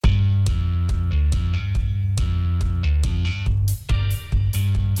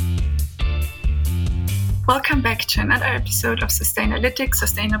Welcome back to another episode of Sustainalytics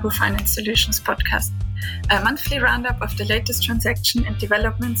Sustainable Finance Solutions podcast, a monthly roundup of the latest transaction and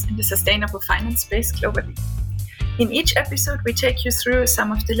developments in the sustainable finance space globally. In each episode, we take you through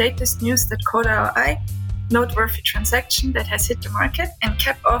some of the latest news that caught our eye, noteworthy transaction that has hit the market, and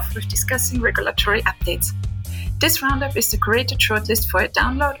cap off with discussing regulatory updates. This roundup is the curated shortlist for a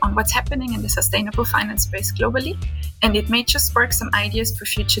download on what's happening in the sustainable finance space globally, and it may just spark some ideas for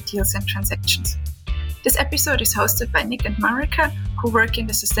future deals and transactions. This episode is hosted by Nick and Marika, who work in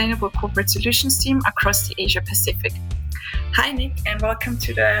the Sustainable Corporate Solutions team across the Asia Pacific. Hi, Nick, and welcome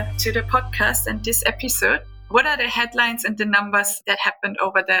to the podcast and this episode. What are the headlines and the numbers that happened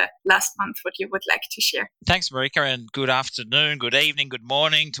over the last month, what you would like to share? Thanks, Marika, and good afternoon, good evening, good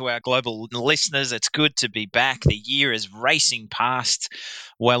morning to our global listeners. It's good to be back. The year is racing past,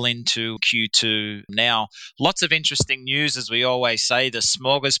 well into Q2 now. Lots of interesting news, as we always say. The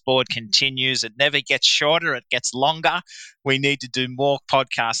smorgasbord continues. It never gets shorter, it gets longer. We need to do more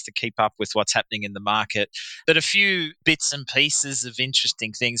podcasts to keep up with what's happening in the market. But a few bits and pieces of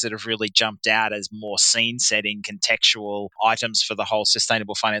interesting things that have really jumped out as more scene-setting, contextual items for the whole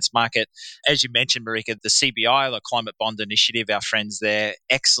sustainable finance market. As you mentioned, Marika, the CBI, the Climate Bond Initiative, our friends there,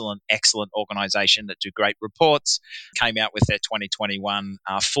 excellent organisation that do great reports, came out with their 2021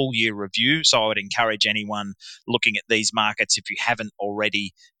 full-year review. So I would encourage anyone looking at these markets, if you haven't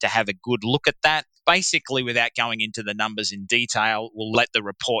already, to have a good look at that. Basically, without going into the numbers in detail, we'll let the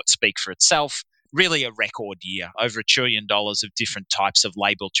report speak for itself. Really a record year, over $1 trillion of different types of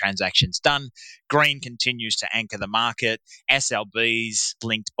labelled transactions done. Green continues to anchor the market. SLBs,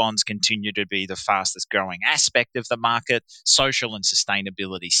 linked bonds, continue to be the fastest growing aspect of the market. Social and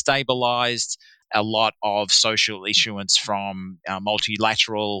sustainability stabilised. A lot of social issuance from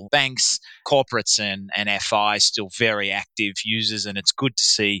multilateral banks, corporates and FIs still very active users, and it's good to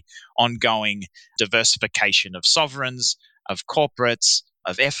see ongoing diversification of sovereigns, of corporates,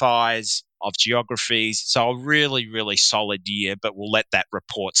 of FIs, of geographies. So a really, really solid year, but we'll let that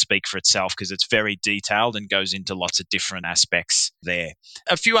report speak for itself because it's very detailed and goes into lots of different aspects there.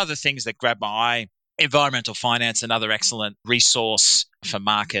 A few other things that grab my eye. Environmental finance, another excellent resource for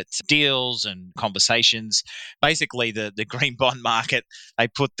market deals and conversations. Basically, the green bond market, they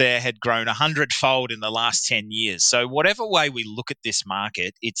put there, had grown 100-fold in the last 10 years. So whatever way we look at this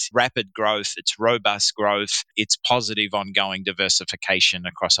market, it's rapid growth, it's robust growth, it's positive ongoing diversification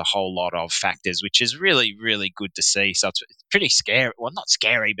across a whole lot of factors, which is really, really good to see. So it's pretty scary. Well, not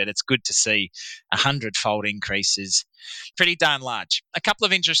scary, but it's good to see 100-fold increases. Pretty darn large. A couple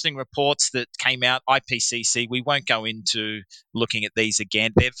of interesting reports that came out, IPCC, we won't go into looking at these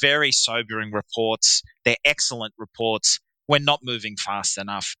again. They're very sobering reports. They're excellent reports. We're not moving fast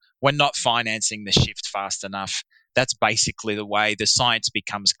enough. We're not financing the shift fast enough. That's basically the way the science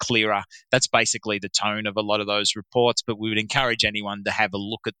becomes clearer. That's basically the tone of a lot of those reports, but we would encourage anyone to have a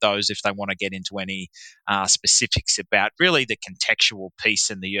look at those if they want to get into any specifics about really the contextual piece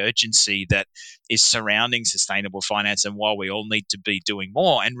and the urgency that is surrounding sustainable finance and why we all need to be doing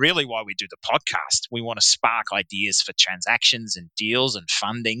more, and really why we do the podcast. We want to spark ideas for transactions and deals and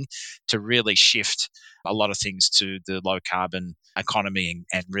funding to really shift a lot of things to the low carbon economy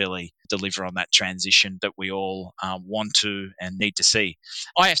and really deliver on that transition that we all want to and need to see.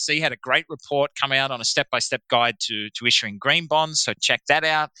 IFC had a great report come out on a step-by-step guide to issuing green bonds, so check that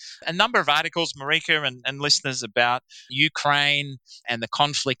out. A number of articles, Marika and listeners, about Ukraine and the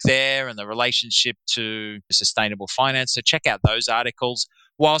conflict there and the relationship to sustainable finance, so check out those articles.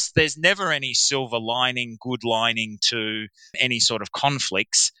 Whilst there's never any silver lining, good lining to any sort of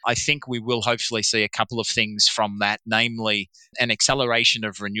conflicts, I think we will hopefully see a couple of things from that, namely an acceleration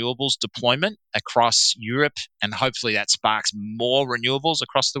of renewables deployment across Europe, and hopefully that sparks more renewables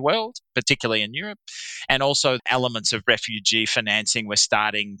across the world, particularly in Europe, and also elements of refugee financing we're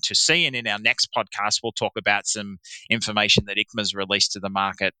starting to see. And in our next podcast, we'll talk about some information that ICMA's released to the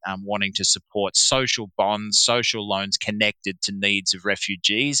market, wanting to support social bonds, social loans connected to needs of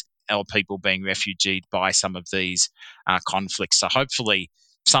refugees or people being refugeed by some of these conflicts. So hopefully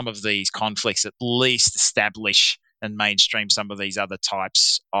some of these conflicts at least establish and mainstream some of these other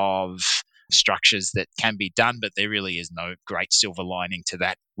types of structures that can be done, but there really is no great silver lining to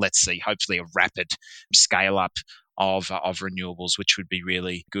that. Let's see, hopefully a rapid scale up of renewables, which would be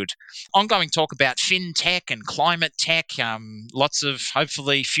really good. Ongoing talk about fintech and climate tech, lots of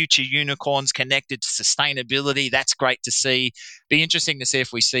hopefully future unicorns connected to sustainability. That's great to see. Be interesting to see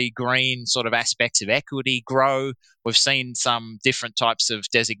if we see green sort of aspects of equity grow We've seen some different types of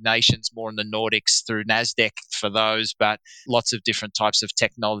designations more in the Nordics through NASDAQ for those, but lots of different types of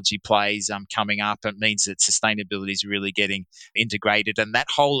technology plays coming up. It means that sustainability is really getting integrated. And that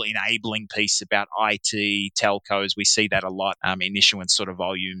whole enabling piece about IT, telcos, we see that a lot in issuance sort of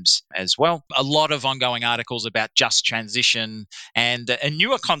volumes as well. A lot of ongoing articles about just transition and a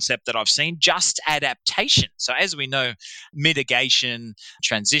newer concept that I've seen, just adaptation. So as we know, mitigation,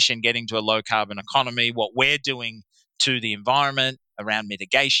 transition, getting to a low carbon economy, what we're doing to the environment around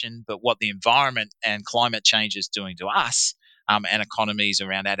mitigation, but what the environment and climate change is doing to us and economies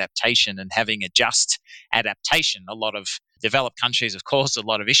around adaptation and having a just adaptation. A lot of developed countries, of course, a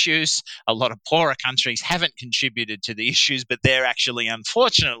lot of issues. A lot of poorer countries haven't contributed to the issues, but they're actually,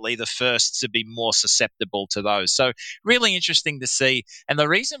 unfortunately, the first to be more susceptible to those. So really interesting to see. And the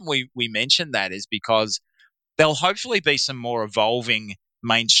reason we mention that is because there'll hopefully be some more evolving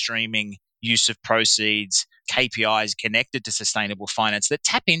mainstreaming use of proceeds, KPIs connected to sustainable finance that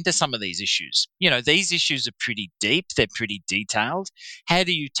tap into some of these issues. These issues are pretty deep, they're pretty detailed. How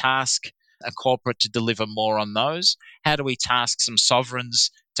do you task a corporate to deliver more on those? How do we task some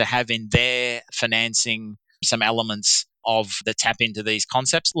sovereigns to have in their financing some elements of the tap into these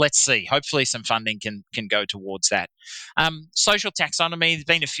concepts? Let's see. Hopefully some funding can go towards that. Social taxonomy, there's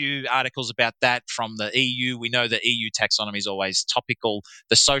been a few articles about that from the EU. We know the EU taxonomy is always topical.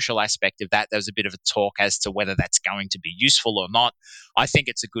 The social aspect of that, there was a bit of a talk as to whether that's going to be useful or not. I think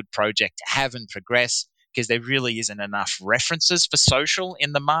it's a good project to have and progress, because there really isn't enough references for social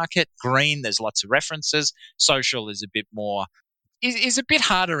in the market. Green, there's lots of references. Social is a bit more, is a bit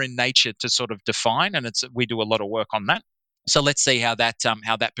harder in nature to sort of define, and we do a lot of work on that. So let's see how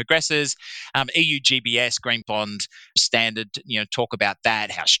that progresses. EU GBS, Green Bond Standard, talk about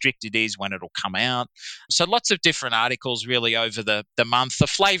that, how strict it is, when it'll come out. So lots of different articles really over the month. The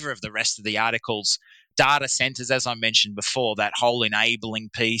flavour of the rest of the articles, data centres, as I mentioned before, that whole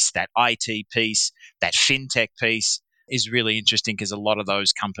enabling piece, that IT piece, that fintech piece is really interesting because a lot of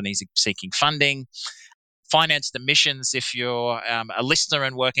those companies are seeking funding. Financed emissions, if you're a listener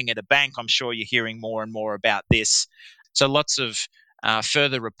and working at a bank, I'm sure you're hearing more and more about this. So lots of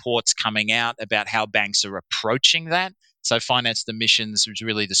further reports coming out about how banks are approaching that. So financed emissions is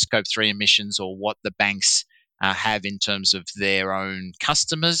really the Scope 3 emissions, or what the banks have in terms of their own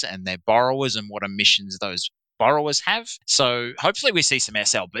customers and their borrowers and what emissions those borrowers have. So hopefully we see some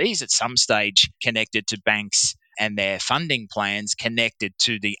SLBs at some stage connected to banks and their funding plans connected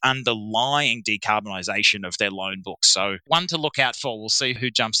to the underlying decarbonisation of their loan book. So one to look out for. We'll see who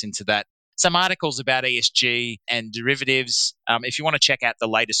jumps into that. Some articles about ESG and derivatives. If you want to check out the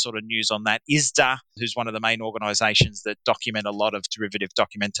latest sort of news on that, ISDA, who's one of the main organisations that document a lot of derivative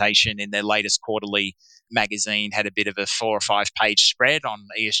documentation, in their latest quarterly magazine had a bit of a 4 or 5 page spread on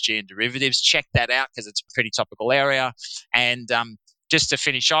ESG and derivatives. Check that out because it's a pretty topical area. And just to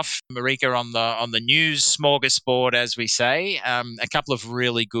finish off, Marika, on the news smorgasbord, as we say, a couple of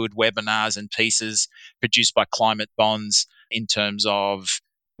really good webinars and pieces produced by Climate Bonds in terms of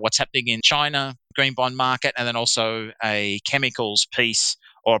what's happening in China, green bond market, and then also a chemicals piece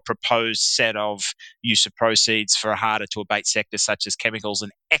or a proposed set of use of proceeds for a harder to abate sector such as chemicals. An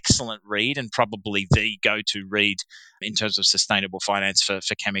excellent read and probably the go-to read in terms of sustainable finance for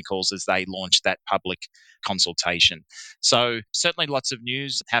chemicals as they launch that public consultation. So certainly lots of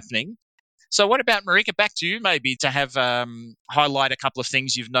news happening. So what about, Marika, back to you maybe to have highlight a couple of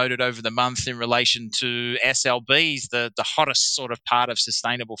things you've noted over the month in relation to SLBs, the hottest sort of part of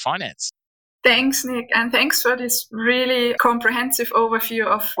sustainable finance. Thanks, Nick, and thanks for this really comprehensive overview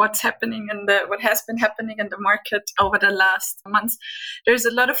of what's happening and what has been happening in the market over the last months. There's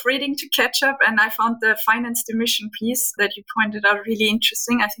a lot of reading to catch up, and I found the financed emission piece that you pointed out really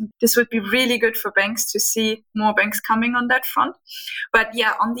interesting. I think this would be really good for banks to see more banks coming on that front. But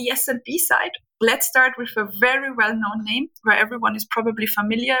yeah, on the SLB side, let's start with a very well-known name where everyone is probably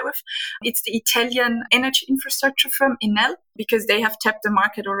familiar with. It's the Italian energy infrastructure firm Enel, because they have tapped the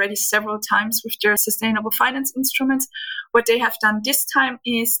market already several times with their sustainable finance instruments. What they have done this time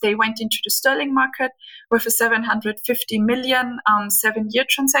is they went into the sterling market with a 750 million 7-year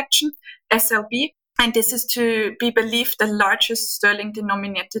transaction, SLB. And this is to be believed the largest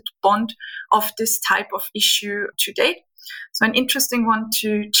sterling-denominated bond of this type of issue to date. So an interesting one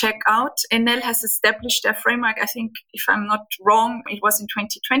to check out. Enel has established their framework, I think, if I'm not wrong, it was in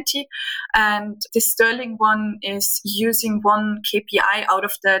 2020. And the sterling one is using one KPI out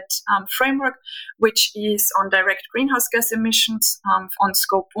of that framework, which is on direct greenhouse gas emissions on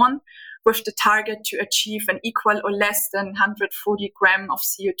scope 1, with the target to achieve an equal or less than 140 gram of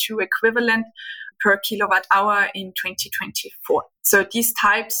CO2 equivalent per kilowatt hour in 2024. So these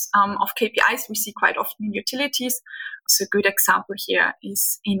types of KPIs we see quite often in utilities. So a good example here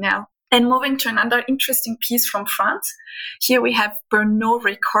is Enel. And moving to another interesting piece from France. Here we have Pernod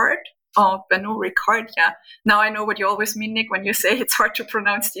Ricard. Oh, Pernod Ricard, yeah. Now I know what you always mean, Nick, when you say it's hard to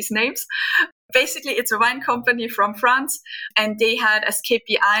pronounce these names. Basically, it's a wine company from France, and they had as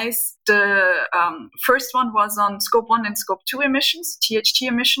KPIs, the first one was on Scope 1 and Scope 2 emissions, THG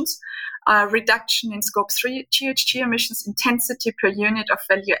emissions, reduction in Scope 3 THG emissions intensity per unit of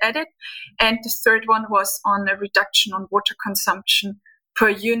value added, and the third one was on a reduction on water consumption per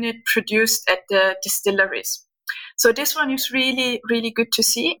unit produced at the distilleries. So this one is really, really good to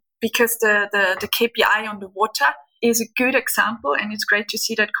see, because the KPI on the water is a good example, and it's great to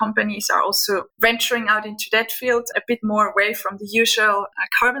see that companies are also venturing out into that field a bit more away from the usual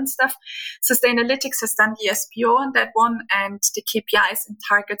carbon stuff. Sustainalytics has done the SPO on that one, and the KPIs and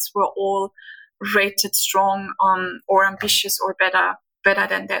targets were all rated strong or ambitious or better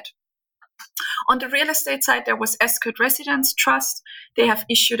than that. On the real estate side, there was Ascot Residence Trust. They have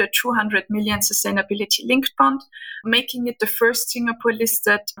issued a 200 million sustainability-linked bond, making it the first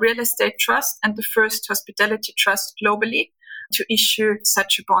Singapore-listed real estate trust and the first hospitality trust globally to issue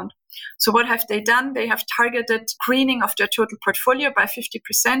such a bond. So what have they done? They have targeted greening of their total portfolio by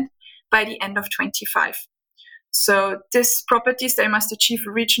 50% by the end of 2025. So these properties, they must achieve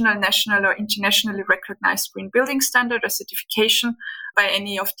a regional, national, or internationally recognized green building standard or certification by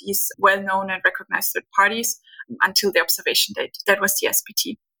any of these well-known and recognized third parties until the observation date. That was the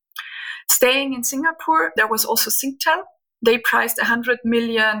SPT. Staying in Singapore, there was also Singtel. They priced 100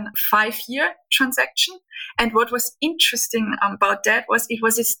 million 5-year transaction. And what was interesting about that was it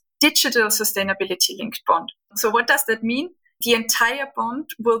was its digital sustainability-linked bond. So what does that mean? The entire bond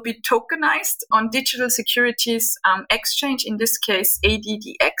will be tokenized on digital securities exchange, in this case,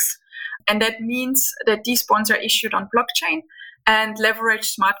 ADDX. And that means that these bonds are issued on blockchain and leverage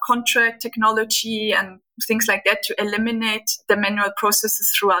smart contract technology and things like that to eliminate the manual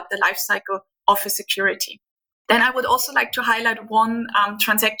processes throughout the life cycle of a security. Then I would also like to highlight one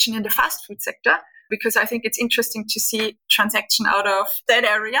transaction in the fast food sector, because I think it's interesting to see transaction out of that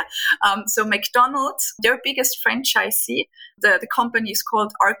area. So McDonald's, their biggest franchisee, the company is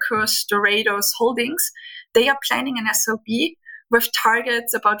called Arcos Dorados Holdings. They are planning an SLB with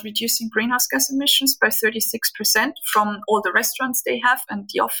targets about reducing greenhouse gas emissions by 36% from all the restaurants they have and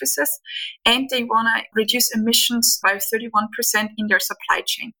the offices. And they want to reduce emissions by 31% in their supply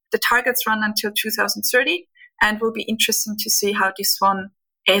chain. The targets run until 2030 and will be interesting to see how this one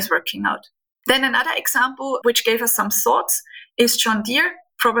is working out. Then another example, which gave us some thoughts, is John Deere.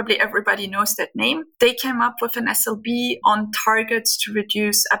 Probably everybody knows that name. They came up with an SLB on targets to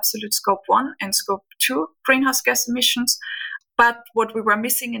reduce absolute Scope 1 and Scope 2 greenhouse gas emissions. But what we were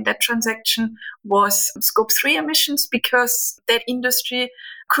missing in that transaction was Scope 3 emissions, because that industry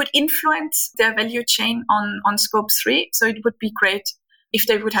could influence their value chain on Scope 3. So it would be great if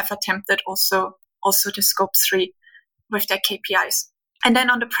they would have attempted also the Scope 3 with their KPIs. And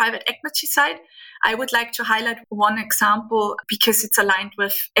then on the private equity side, I would like to highlight one example because it's aligned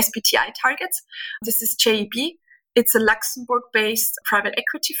with SBTi targets. This is JEB. It's a Luxembourg-based private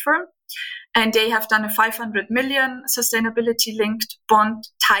equity firm, and they have done a 500 million sustainability-linked bond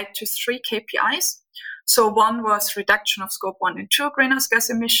tied to 3 KPIs. So one was reduction of Scope 1 and 2 greenhouse gas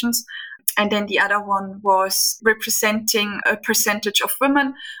emissions, and then the other one was representing a percentage of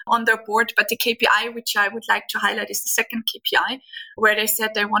women on their board. But the KPI, which I would like to highlight, is the second KPI, where they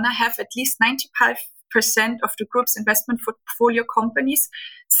said they want to have at least 95% of the group's investment portfolio companies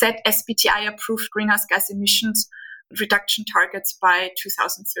set SBTi-approved greenhouse gas emissions reduction targets by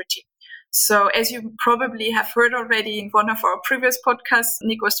 2030. So as you probably have heard already in one of our previous podcasts,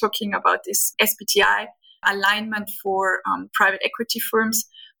 Nick was talking about this SBTi alignment for private equity firms.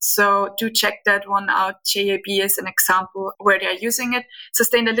 So do check that one out. JAB is an example where they're using it.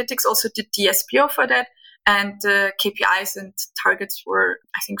 Sustainalytics also did the SPO for that. And the KPIs and targets were,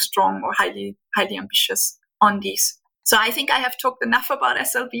 I think, strong or highly ambitious on these. So I think I have talked enough about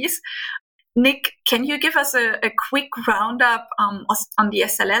SLBs. Nick, can you give us a quick roundup on the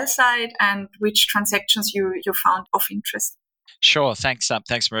SLL side and which transactions you found of interest? Sure. Thanks,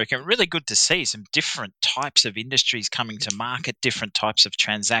 Marika. Really good to see some different types of industries coming to market, different types of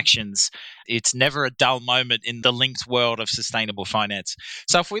transactions. It's never a dull moment in the linked world of sustainable finance.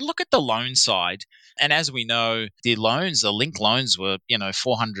 So if we look at the loan side, and as we know, the linked loans were,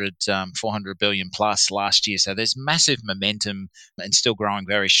 400 billion plus last year. So there's massive momentum and still growing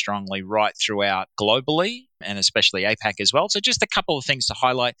very strongly right throughout globally. and especially APAC as well. So just a couple of things to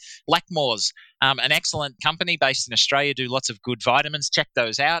highlight. Lackmore's, an excellent company based in Australia, do lots of good vitamins. Check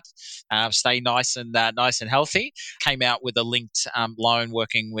those out. Stay nice and healthy. Came out with a linked loan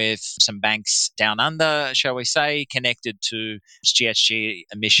working with some banks down under, shall we say, connected to GHG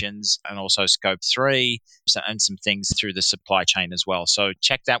emissions and also Scope 3 and some things through the supply chain as well. So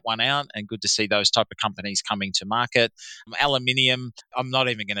check that one out, and good to see those type of companies coming to market. Aluminium, I'm not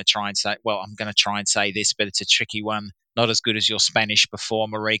even going to try and say, well, I'm going to try and say this, but it's a tricky one. Not as good as your Spanish before,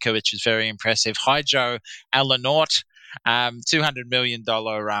 Marika, which is very impressive. Hydro Alunorte, $200 million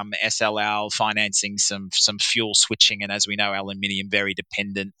SLL financing some fuel switching. And as we know, aluminium very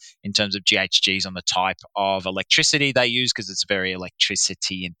dependent in terms of GHGs on the type of electricity they use, because it's a very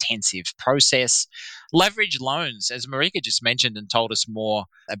electricity intensive process. Leverage loans, as Marika just mentioned and told us more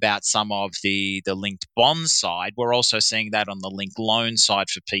about some of the linked bond side, we're also seeing that on the linked loan side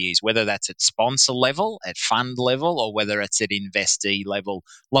for PEs, whether that's at sponsor level, at fund level, or whether it's at investee level.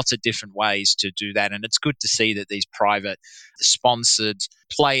 Lots of different ways to do that. And it's good to see that these private sponsored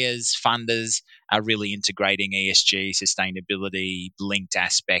players, funders, are really integrating ESG, sustainability, linked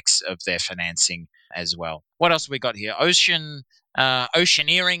aspects of their financing as well. What else have we got here?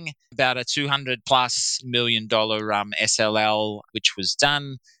 Oceaneering, about a $200+ million SLL, which was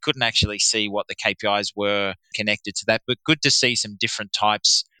done. Couldn't actually see what the KPIs were connected to that, but good to see some different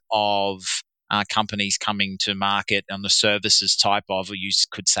types of companies coming to market on the services type of, or you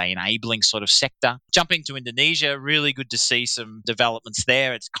could say, enabling sort of sector. Jumping to Indonesia, really good to see some developments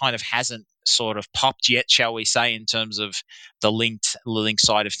there. It kind of hasn't sort of popped yet, shall we say, in terms of the link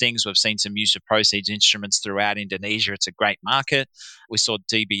side of things. We've seen some use of proceeds instruments throughout Indonesia. It's a great market. We saw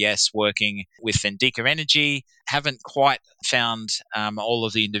DBS working with Vendika Energy. Haven't quite found all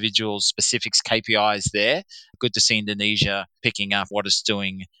of the individual specifics KPIs there. Good to see Indonesia picking up what it's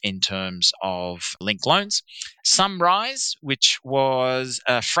doing in terms of linked loans. Sunrise, which was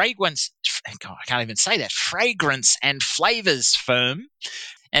a fragrance and flavors firm.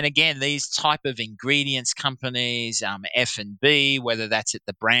 And again, these type of ingredients companies, F&B, whether that's at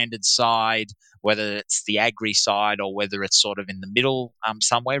the branded side, whether it's the agri side, or whether it's sort of in the middle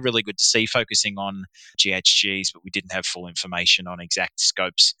somewhere, really good to see, focusing on GHGs, but we didn't have full information on exact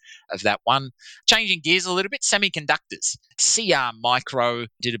scopes of that one. Changing gears a little bit, semiconductors. CR Micro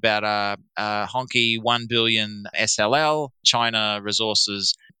did about a honky 1 billion SLL. China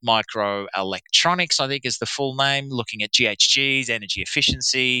Resources Microelectronics, I think is the full name, looking at GHGs, energy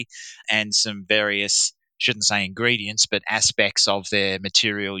efficiency, and some various, shouldn't say ingredients, but aspects of their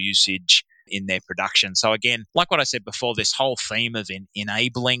material usage in their production. So again, like what I said before, this whole theme of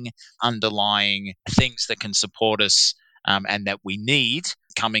enabling underlying things that can support us and that we need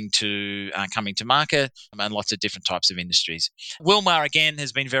coming to market, and lots of different types of industries. Wilmar, again,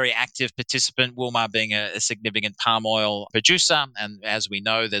 has been very active participant, Wilmar being a significant palm oil producer. And as we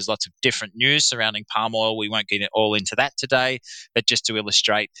know, there's lots of different news surrounding palm oil. We won't get all into that today, but just to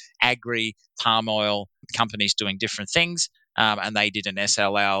illustrate, agri, palm oil companies doing different things. And they did an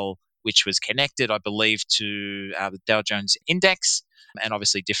SLL, which was connected, I believe, to the Dow Jones Index, and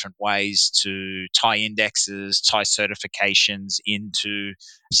obviously different ways to tie indexes, tie certifications into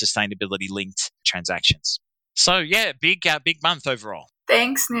sustainability-linked transactions. So yeah, big month overall.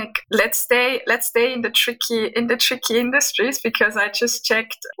 Thanks, Nick. Let's stay in the tricky industries, because I just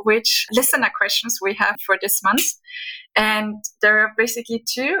checked which listener questions we have for this month. And there are basically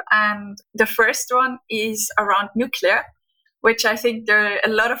two. And the first one is around nuclear, which I think there are a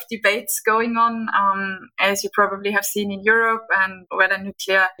lot of debates going on, as you probably have seen in Europe, and whether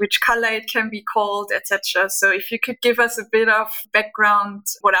nuclear, which color it can be called, etc. So if you could give us a bit of background,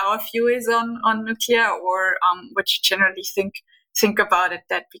 what our view is on nuclear, or what you generally think about it,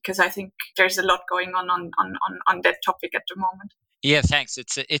 because I think there's a lot going on that topic at the moment. Yeah, thanks.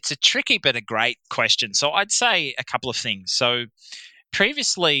 It's a tricky but a great question. So I'd say a couple of things. So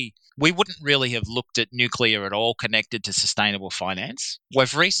previously, we wouldn't really have looked at nuclear at all connected to sustainable finance.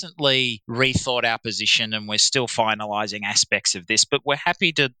 We've recently rethought our position, and we're still finalising aspects of this, but we're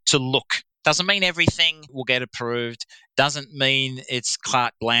happy to look. Doesn't mean everything will get approved. Doesn't mean it's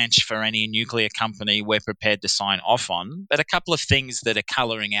carte blanche for any nuclear company we're prepared to sign off on. But a couple of things that are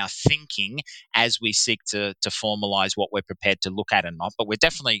colouring our thinking as we seek to formalise what we're prepared to look at and not. But we're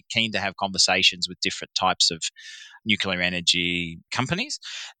definitely keen to have conversations with different types of nuclear energy companies.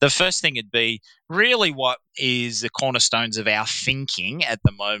 The first thing would be really what is the cornerstones of our thinking at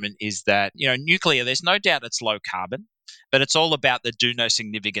the moment is that, nuclear, there's no doubt it's low carbon, but it's all about the do no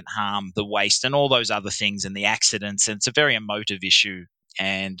significant harm, the waste, and all those other things, and the accidents. And it's a very emotive issue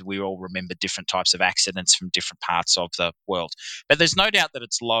and we all remember different types of accidents from different parts of the world. But there's no doubt that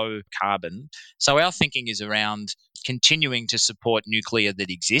it's low carbon. So our thinking is around continuing to support nuclear that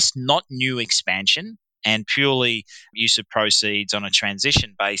exists, not new expansion, and purely use of proceeds on a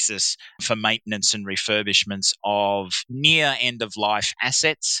transition basis for maintenance and refurbishments of near end of life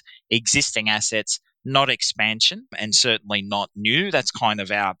assets, existing assets, not expansion, and certainly not new. That's kind of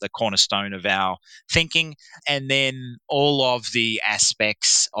the cornerstone of our thinking. And then all of the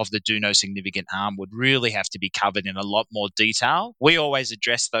aspects of the do no significant harm would really have to be covered in a lot more detail. We always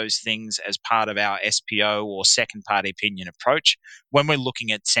address those things as part of our SPO or second party opinion approach. When we're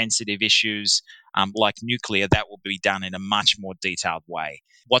looking at sensitive issues like nuclear, that will be done in a much more detailed way.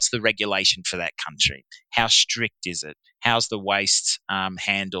 What's the regulation for that country? How strict is it? How's the waste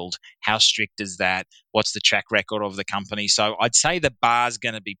handled? How strict is that? What's the track record of the company? So I'd say the bar's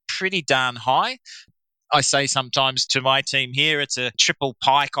going to be pretty darn high. I say sometimes to my team here, it's a triple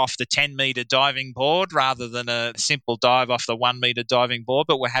pike off the 10-metre diving board rather than a simple dive off the 1-metre diving board.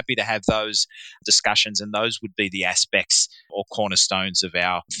 But we're happy to have those discussions, and those would be the aspects or cornerstones of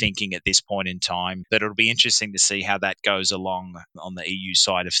our thinking at this point in time. But it'll be interesting to see how that goes along on the EU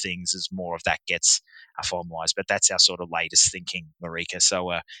side of things as more of that gets formalised. But that's our sort of latest thinking, Marika.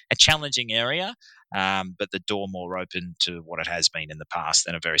 So a challenging area, but the door more open to what it has been in the past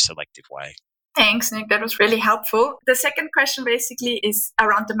in a very selective way. Thanks, Nick. That was really helpful. The second question basically is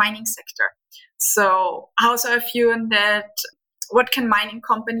around the mining sector. So how's our view on that? What can mining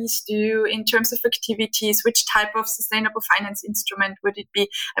companies do in terms of activities? Which type of sustainable finance instrument would it be?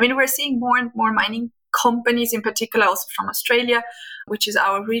 I mean, we're seeing more and more mining companies, in particular also from Australia, which is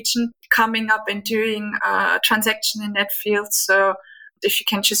our region, coming up and doing transaction in that field. So if you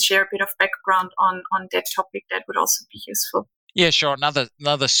can just share a bit of background on that topic, that would also be useful. Yeah, sure.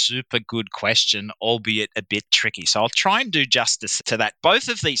 Another super good question, albeit a bit tricky. So I'll try and do justice to that. Both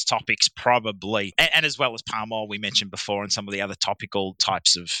of these topics probably, and as well as palm oil we mentioned before, and some of the other topical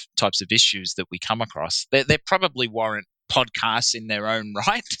types of issues that we come across, they probably warrant podcasts in their own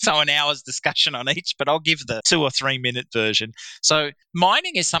right. So an hour's discussion on each, but I'll give the 2 or 3 minute version. So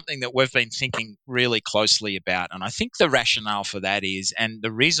mining is something that we've been thinking really closely about. And I think the rationale for that is, and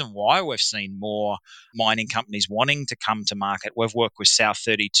the reason why we've seen more mining companies wanting to come to market, we've worked with South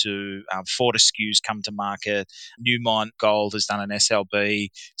 32, Fortescue's come to market, Newmont Gold has done an SLB.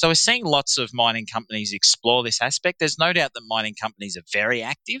 So we're seeing lots of mining companies explore this aspect. There's no doubt that mining companies are very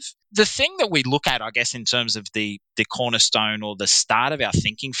active. The thing that we look at, I guess, in terms of the cornerstone or the start of our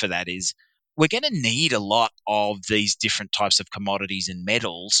thinking for that is we're going to need a lot of these different types of commodities and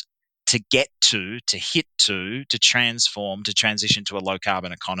metals to get to hit to transform, to transition to a low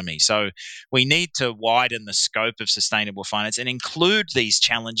carbon economy. So we need to widen the scope of sustainable finance and include these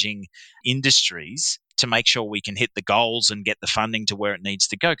challenging industries to make sure we can hit the goals and get the funding to where it needs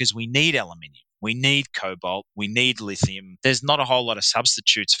to go, because we need aluminium. We need cobalt. We need lithium. There's not a whole lot of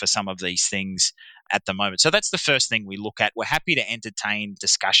substitutes for some of these things at the moment. So that's the first thing we look at. We're happy to entertain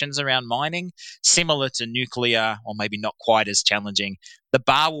discussions around mining, similar to nuclear, or maybe not quite as challenging. The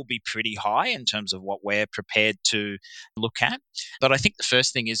bar will be pretty high in terms of what we're prepared to look at. But I think the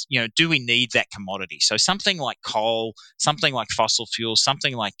first thing is, do we need that commodity? So something like coal, something like fossil fuels,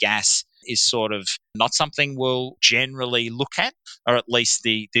 something like gas is sort of not something we'll generally look at, or at least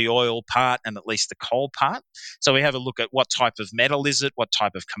the oil part and at least the coal part. So we have a look at what type of metal is it, what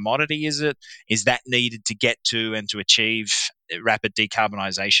type of commodity is it, is that needed to get to and to achieve rapid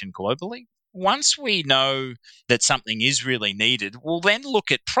decarbonisation globally? Once we know that something is really needed, we'll then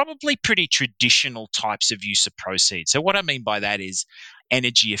look at probably pretty traditional types of use of proceeds. So what I mean by that is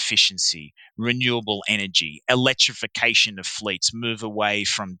energy efficiency, renewable energy, electrification of fleets, move away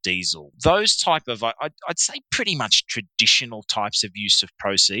from diesel. Those type of, I'd say pretty much traditional types of use of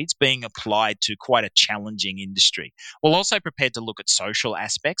proceeds being applied to quite a challenging industry. We're also prepared to look at social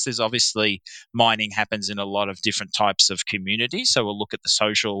aspects. There's obviously mining happens in a lot of different types of communities, so we'll look at the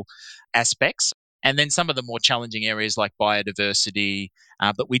social aspects. And then some of the more challenging areas like biodiversity,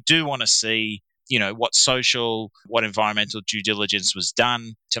 but we do want to see what social, what environmental due diligence was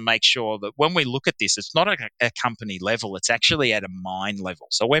done to make sure that when we look at this, it's not a company level, it's actually at a mine level.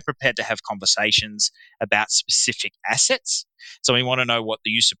 So we're prepared to have conversations about specific assets. So we want to know what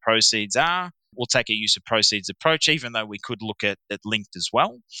the use of proceeds are. We'll take a use of proceeds approach, even though we could look at it linked as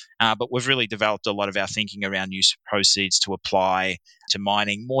well. But we've really developed a lot of our thinking around use of proceeds to apply to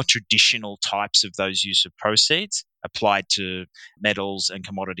mining, more traditional types of those use of proceeds. applied to metals and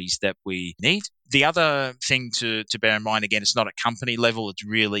commodities that we need. The other thing to bear in mind, again, it's not at company level. It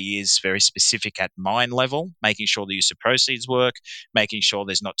really is very specific at mine level, making sure the use of proceeds work, making sure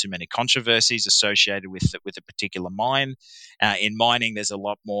there's not too many controversies associated with a particular mine. In mining, there's a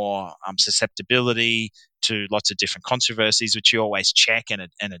lot more susceptibility to lots of different controversies, which you always check and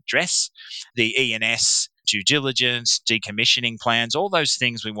address. The E&S due diligence, decommissioning plans, all those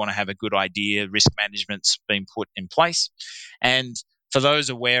things we want to have a good idea. Risk management's been put in place. And for those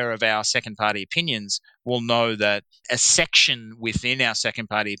aware of our second-party opinions, will know that a section within our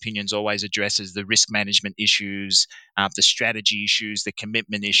second-party opinions always addresses the risk management issues, the strategy issues, the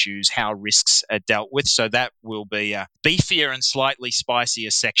commitment issues, how risks are dealt with. So that will be a beefier and slightly spicier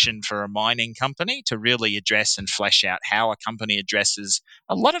section for a mining company to really address and flesh out how a company addresses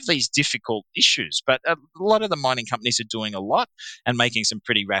a lot of these difficult issues. But a lot of the mining companies are doing a lot and making some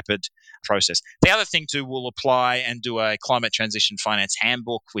pretty rapid process. The other thing too, we'll apply and do a climate transition finance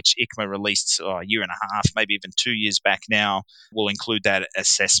handbook, which ICMA released a year and a half, maybe even 2 years back now. We'll include that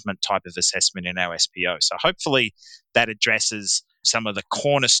type of assessment in our SPO. So hopefully that addresses some of the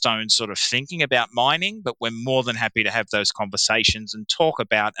cornerstone sort of thinking about mining, but we're more than happy to have those conversations and talk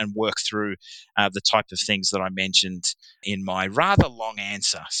about and work through the type of things that I mentioned in my rather long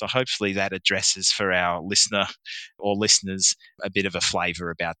answer. So hopefully that addresses for our listener or listeners a bit of a flavour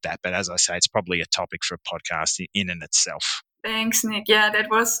about that. But as I say, it's probably a topic for a podcast in and itself. Thanks, Nick. Yeah,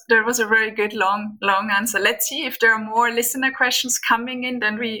 that was a very good long answer. Let's see if there are more listener questions coming in.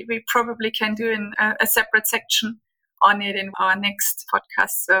 Then we probably can do a separate section on it in our next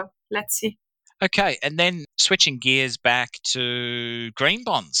podcast. So let's see. Okay, and then switching gears back to green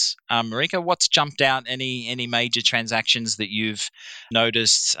bonds. Marika, what's jumped out? Any major transactions that you've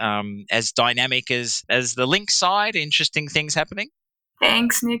noticed as dynamic as the Link side? Interesting things happening?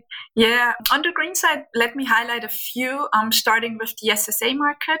 Thanks, Nick. Yeah, on the green side, let me highlight a few, starting with the SSA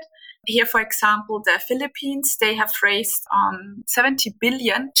market. Here, for example, the Philippines, they have raised 70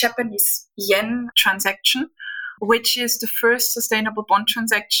 billion Japanese yen transaction, which is the first sustainable bond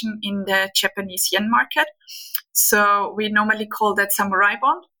transaction in the Japanese yen market. So we normally call that samurai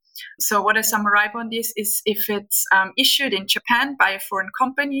bond. So what a samurai bond is if it's issued in Japan by foreign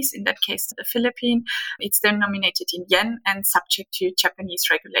companies, in that case the Philippines, it's denominated in yen and subject to Japanese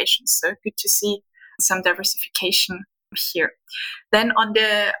regulations. So good to see some diversification here. Then on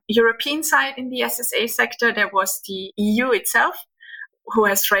the European side in the SSA sector, there was the EU itself, who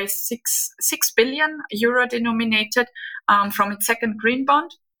has raised 6 billion euro denominated from its second green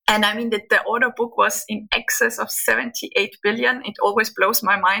bond. And I mean, the order book was in excess of 78 billion. It always blows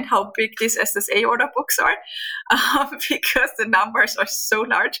my mind how big these SSA order books are because the numbers are so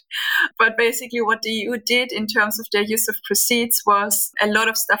large. But basically what the EU did in terms of their use of proceeds was a lot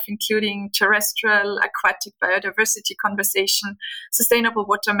of stuff, including terrestrial, aquatic biodiversity conservation, sustainable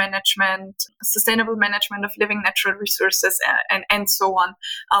water management, sustainable management of living natural resources, and so on.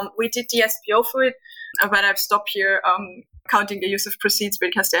 We did the SPO for it, but I've stopped here counting the use of proceeds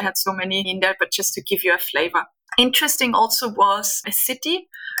because they had so many in there, but just to give you a flavor. Interesting also was a city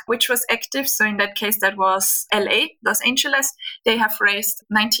which was active. So in that case, that was LA, Los Angeles. They have raised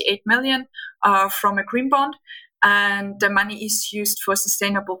 98 million from a green bond. And the money is used for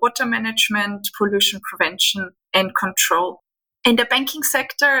sustainable water management, pollution prevention, and control. In the banking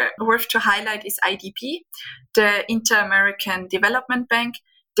sector, worth to highlight is IDB, the Inter-American Development Bank.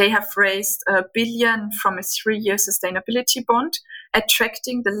 They have raised $1 billion from a 3-year sustainability bond,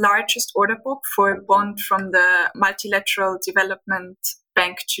 attracting the largest order book for a bond from the Multilateral Development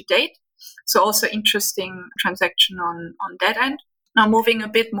Bank to date. So also interesting transaction on that end. Now moving a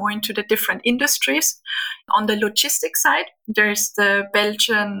bit more into the different industries. On the logistics side, there's the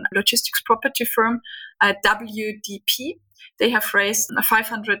Belgian logistics property firm WDP. They have raised a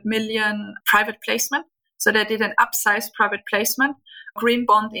 500 million private placement. So they did an upsized private placement, green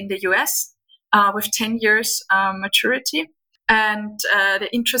bond in the US with 10 years maturity. And the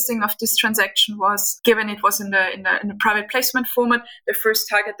interesting of this transaction was, given it was in the private placement format, they first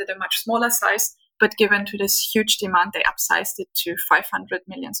targeted a much smaller size, but given to this huge demand, they upsized it to 500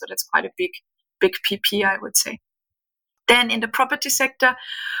 million. So that's quite a big PP, I would say. Then in the property sector,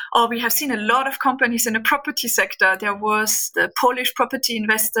 we have seen a lot of companies in the property sector. There was the Polish property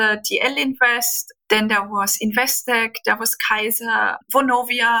investor DL Invest, then there was Investec, there was Kaiser,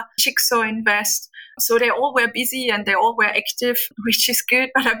 Vonovia, Jigsaw Invest. So they all were busy and they all were active, which is good,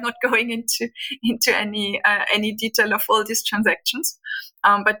 but I'm not going into any detail of all these transactions.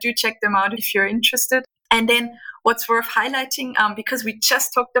 But do check them out if you're interested. And then What's worth highlighting, because we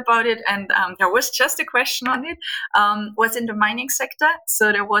just talked about it and there was just a question on it, was in the mining sector.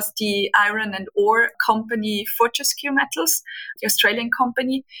 So there was the iron and ore company Fortescue Metals, the Australian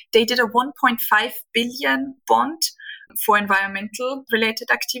company. They did a 1.5 billion bond for environmental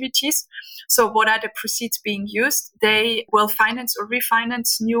related activities. So what are the proceeds being used? They will finance or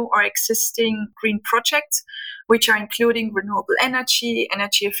refinance new or existing green projects, which are including renewable energy,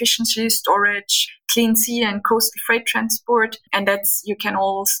 energy efficiency, storage, clean sea and coastal freight transport. And you can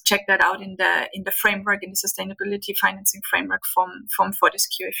also check that out in the framework, in the sustainability financing framework from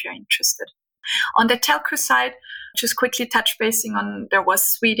Fortescue if you're interested. On the telco side, just quickly touch basing on, there was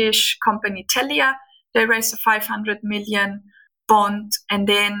Swedish company Telia. They raised a 500 million bond. And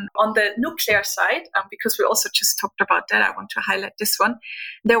then on the nuclear side, because we also just talked about that, I want to highlight this one.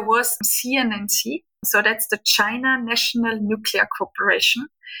 There was CNNC. So that's the China National Nuclear Corporation.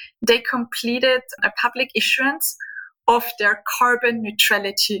 They completed a public issuance of their carbon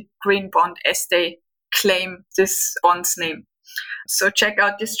neutrality green bond, as they claim this bond's name. So check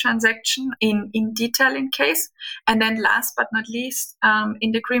out this transaction in detail in case. And then last but not least,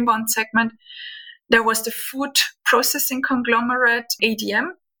 in the green bond segment, there was the food processing conglomerate ADM,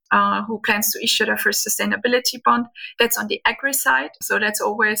 who plans to issue their first sustainability bond. That's on the agri side. So that's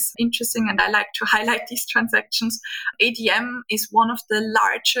always interesting. And I like to highlight these transactions. ADM is one of the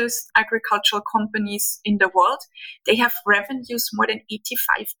largest agricultural companies in the world. They have revenues more than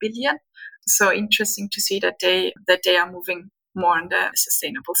 85 billion. So interesting to see that they are moving more on the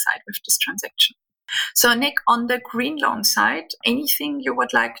sustainable side with this transaction. So Nick, on the green loan side, anything you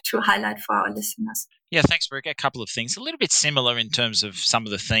would like to highlight for our listeners? Yeah, thanks, Rick. A couple of things. A little bit similar in terms of some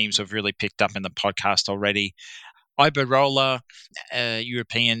of the themes we've really picked up in the podcast already. Iberola,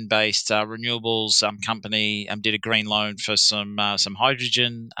 European-based renewables company, did a green loan for some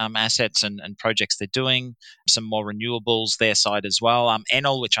hydrogen assets and projects they're doing, some more renewables their side as well.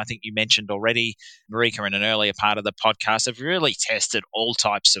 Enel, which I think you mentioned already, Marika, in an earlier part of the podcast, have really tested all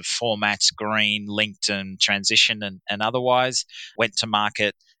types of formats, green, linked and transition and otherwise, went to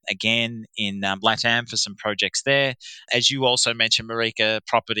market again in LATAM for some projects there. As you also mentioned, Marika,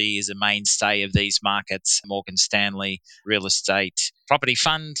 property is a mainstay of these markets. Morgan Stanley Real Estate Property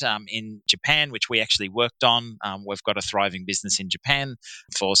Fund in Japan, which we actually worked on. We've got a thriving business in Japan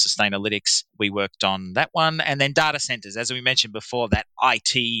for Sustainalytics. We worked on that one. And then data centers, as we mentioned before, that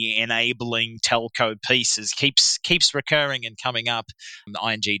IT enabling telco pieces keeps recurring and coming up.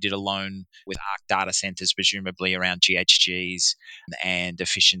 ING did a loan with ARC Data Centers, presumably around GHGs and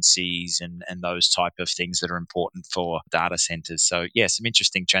efficiencies and those type of things that are important for data centers. So, yeah, some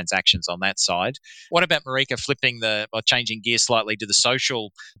interesting transactions on that side. What about, Marika, changing gears slightly to the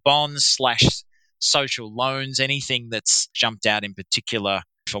social bonds / social loans? Anything that's jumped out in particular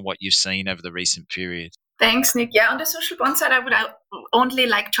from what you've seen over the recent period? Thanks, Nick. Yeah, on the social bond side, I would only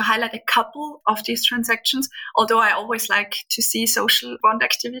like to highlight a couple of these transactions, although I always like to see social bond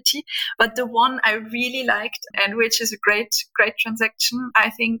activity. But the one I really liked, and which is a great transaction,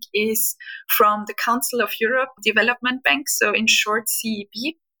 I think, is from the Council of Europe Development Bank, so in short,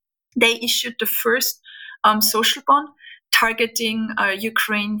 CEB. They issued the first social bond targeting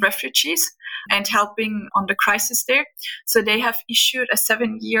Ukraine refugees and helping on the crisis there. So they have issued a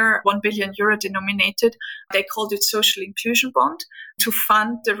 7-year, 1 billion euro denominated, they called it social inclusion bond, to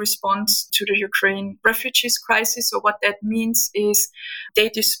fund the response to the Ukraine refugees crisis. So what that means is they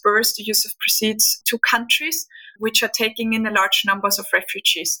disperse the use of proceeds to countries which are taking in a large numbers of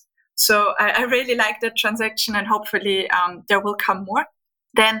refugees. So I really like that transaction, and hopefully there will come more.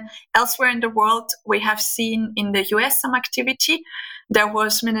 Then elsewhere in the world, we have seen in the US some activity. There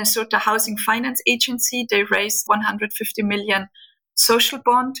was Minnesota Housing Finance Agency. They raised 150 million social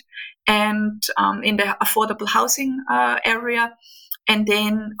bond and in the affordable housing area. And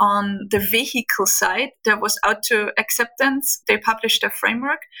then on the vehicle side, there was Auto Acceptance. They published a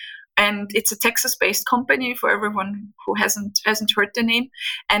framework. And it's a Texas-based company for everyone who hasn't heard the name.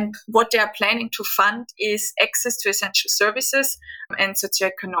 And what they are planning to fund is access to essential services and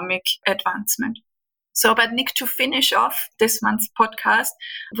socioeconomic advancement. So, but Nick, to finish off this month's podcast,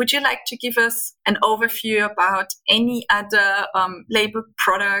 would you like to give us an overview about any other labeled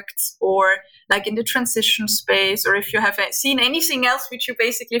products, or like in the transition space, or if you have seen anything else which you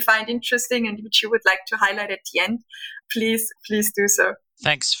basically find interesting and which you would like to highlight at the end, please do so.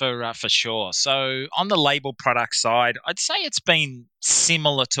 Thanks for sure. So on the label product side, I'd say it's been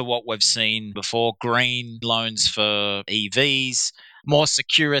similar to what we've seen before. Green loans for EVs, more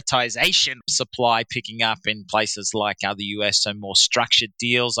securitization supply picking up in places like the US, so more structured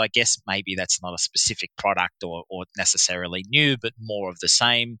deals. I guess maybe that's not a specific product or necessarily new, but more of the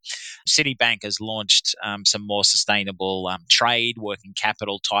same. Citibank has launched some more sustainable trade, working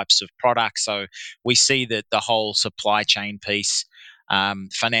capital types of products. So we see that the whole supply chain piece,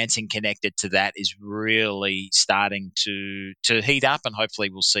 financing connected to that, is really starting to heat up, and hopefully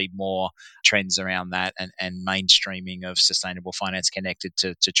we'll see more trends around that and mainstreaming of sustainable finance connected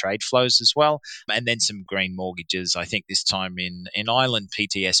to trade flows as well. And then some green mortgages, I think this time in Ireland,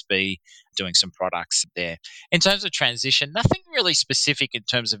 PTSB doing some products there. In terms of transition, nothing really specific in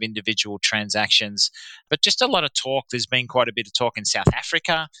terms of individual transactions, but just a lot of talk. There's been quite a bit of talk in South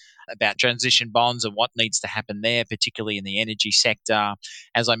Africa about transition bonds and what needs to happen there, particularly in the energy sector.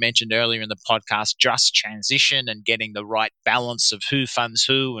 As I mentioned earlier in the podcast, just transition and getting the right balance of who funds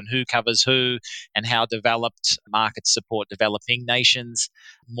who and who covers who, and how developed markets support developing nations.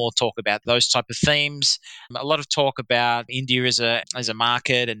 More talk about those type of themes. A lot of talk about India as a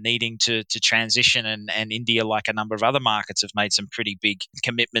market and needing to transition, and India, like a number of other markets, have made some pretty big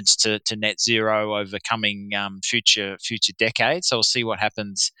commitments to net zero over coming future decades. So we'll see what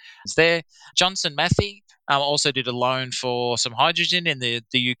happens there. Johnson Matthey also did a loan for some hydrogen in the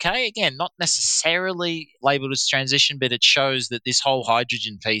UK. Again, not necessarily labelled as transition, but it shows that this whole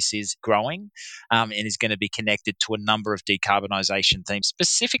hydrogen piece is growing and is going to be connected to a number of decarbonisation themes,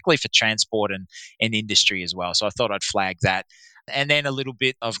 specifically for transport and industry as well. So I thought I'd flag that. And then a little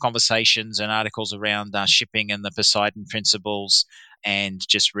bit of conversations and articles around shipping and the Poseidon principles, and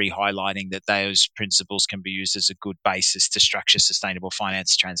just re-highlighting that those principles can be used as a good basis to structure sustainable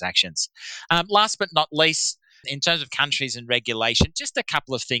finance transactions. Last but not least, in terms of countries and regulation, just a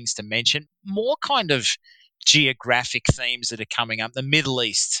couple of things to mention. More kind of geographic themes that are coming up. The Middle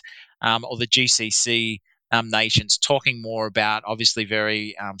East or the GCC nations talking more about, obviously,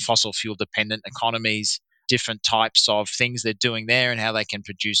 very fossil fuel dependent economies, different types of things they're doing there and how they can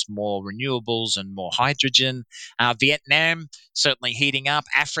produce more renewables and more hydrogen. Vietnam certainly heating up.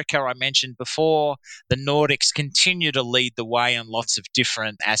 Africa, I mentioned before. The Nordics continue to lead the way on lots of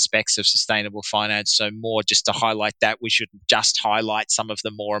different aspects of sustainable finance. So more just to highlight that, we shouldn't just highlight some of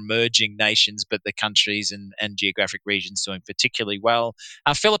the more emerging nations, but the countries and geographic regions doing particularly well.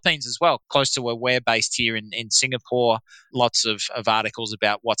 Philippines as well, close to where we're based here in Singapore. Lots of articles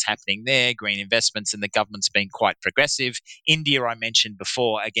about what's happening there, green investments, and the government's been quite progressive. India, I mentioned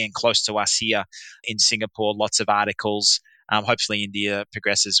before, again, close to us here in Singapore, lots of articles. Hopefully India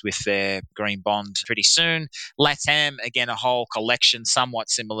progresses with their green bond pretty soon. LATAM, again, a whole collection somewhat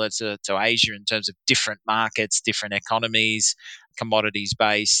similar to Asia in terms of different markets, different economies,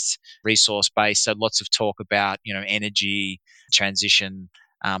 commodities-based, resource-based. So lots of talk about, energy transition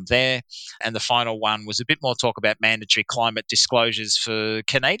there. And the final one was a bit more talk about mandatory climate disclosures for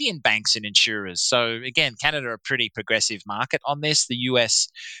Canadian banks and insurers. So again, Canada, a pretty progressive market on this. The US,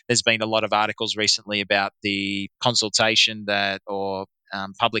 there's been a lot of articles recently about the consultation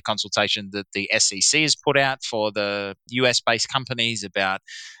public consultation that the SEC has put out for the US-based companies about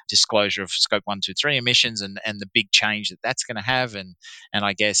disclosure of scope 1, 2, 3 emissions and the big change that's going to have. And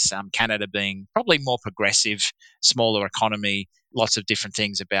I guess Canada being probably more progressive, smaller economy, lots of different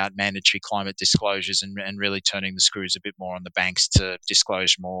things about mandatory climate disclosures and really turning the screws a bit more on the banks to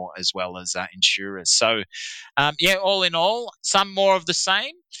disclose more as well as insurers. So, all in all, some more of the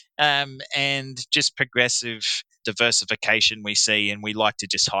same and just progressive diversification we see, and we like to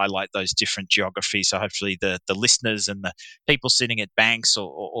just highlight those different geographies. So hopefully the listeners and the people sitting at banks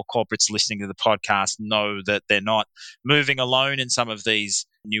or corporates listening to the podcast know that they're not moving alone in some of these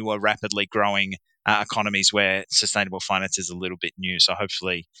newer, rapidly growing economies where sustainable finance is a little bit new. So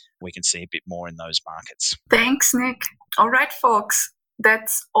hopefully we can see a bit more in those markets. Thanks, Nick. All right, folks.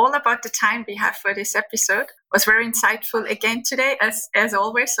 That's all about the time we have for this episode. It was very insightful again today, as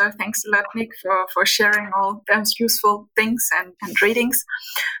always. So thanks a lot, Nick, for sharing all those useful things and readings.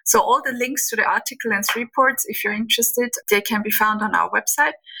 So all the links to the article and reports, if you're interested, they can be found on our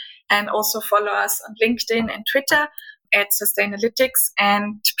website. And also follow us on LinkedIn and Twitter at Sustainalytics.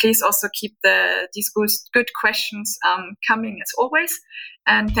 And please also keep these good questions coming as always.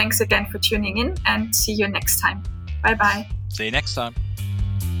 And thanks again for tuning in, and see you next time. Bye-bye. See you next time.